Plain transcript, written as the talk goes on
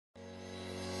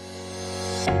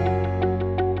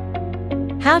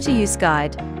How to use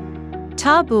guide.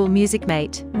 Tarbull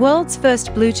MusicMate, world's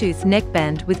first Bluetooth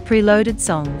neckband with preloaded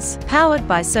songs, powered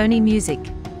by Sony Music.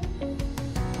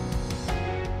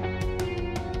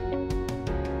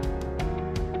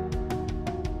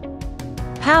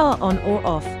 Power on or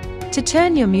off. To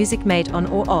turn your MusicMate on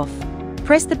or off,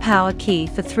 press the power key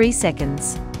for 3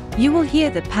 seconds. You will hear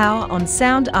the power on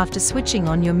sound after switching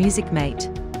on your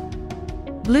MusicMate.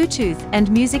 Bluetooth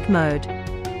and music mode.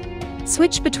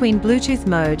 Switch between Bluetooth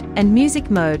mode and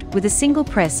music mode with a single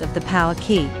press of the power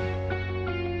key.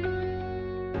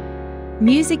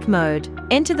 Music mode.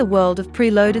 Enter the world of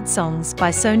preloaded songs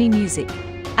by Sony Music.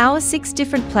 Our 6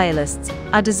 different playlists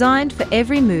are designed for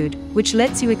every mood, which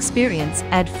lets you experience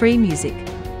ad-free music.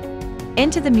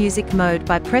 Enter the music mode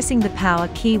by pressing the power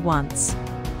key once.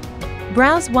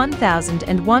 Browse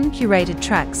 1001 curated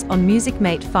tracks on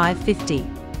MusicMate 550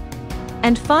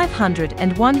 and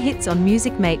 501 hits on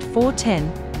MusicMate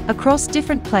 410 across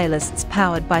different playlists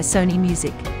powered by Sony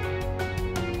Music.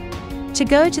 To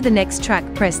go to the next track,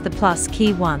 press the plus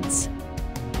key once.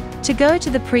 To go to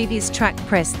the previous track,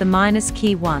 press the minus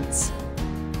key once.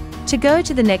 To go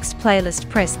to the next playlist,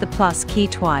 press the plus key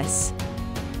twice.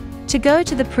 To go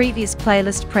to the previous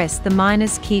playlist, press the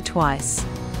minus key twice.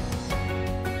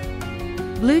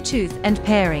 Bluetooth and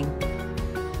pairing.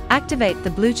 Activate the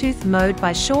Bluetooth mode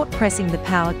by short pressing the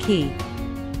power key.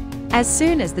 As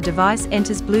soon as the device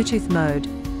enters Bluetooth mode,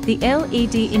 the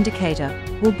LED indicator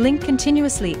will blink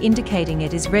continuously, indicating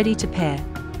it is ready to pair.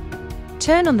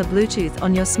 Turn on the Bluetooth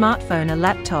on your smartphone or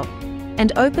laptop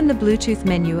and open the Bluetooth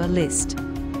menu or list.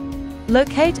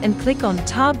 Locate and click on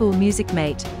Tarbull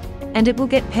MusicMate, and it will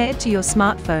get paired to your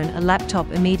smartphone or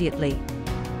laptop immediately.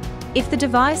 If the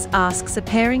device asks a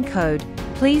pairing code,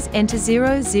 please enter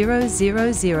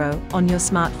 0000 on your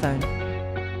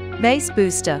smartphone. Bass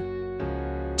booster.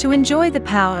 To enjoy the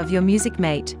power of your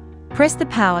MusicMate, press the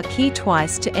power key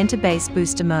twice to enter bass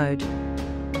booster mode.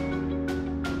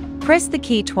 Press the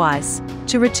key twice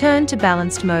to return to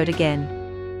balanced mode again.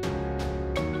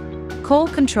 Call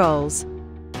controls.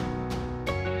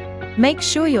 Make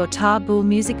sure your Tarbull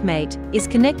MusicMate is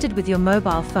connected with your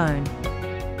mobile phone.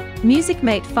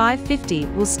 MusicMate 550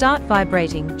 will start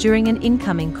vibrating during an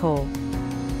incoming call.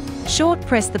 Short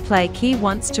press the play key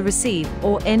once to receive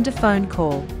or end a phone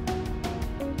call.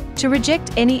 To reject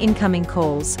any incoming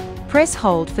calls, press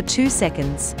hold for 2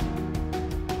 seconds.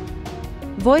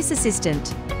 Voice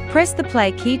Assistant. Press the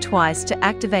play key twice to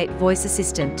activate Voice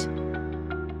Assistant.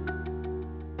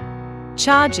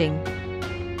 Charging.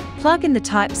 Plug in the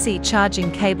Type-C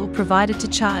charging cable provided to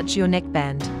charge your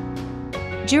neckband.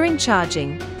 During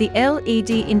charging, the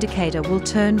LED indicator will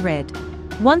turn red.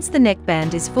 Once the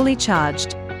neckband is fully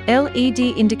charged, LED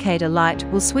indicator light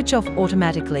will switch off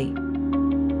automatically.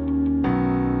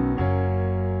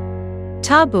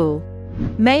 Tarbull.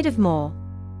 Made of more.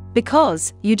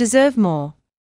 Because you deserve more.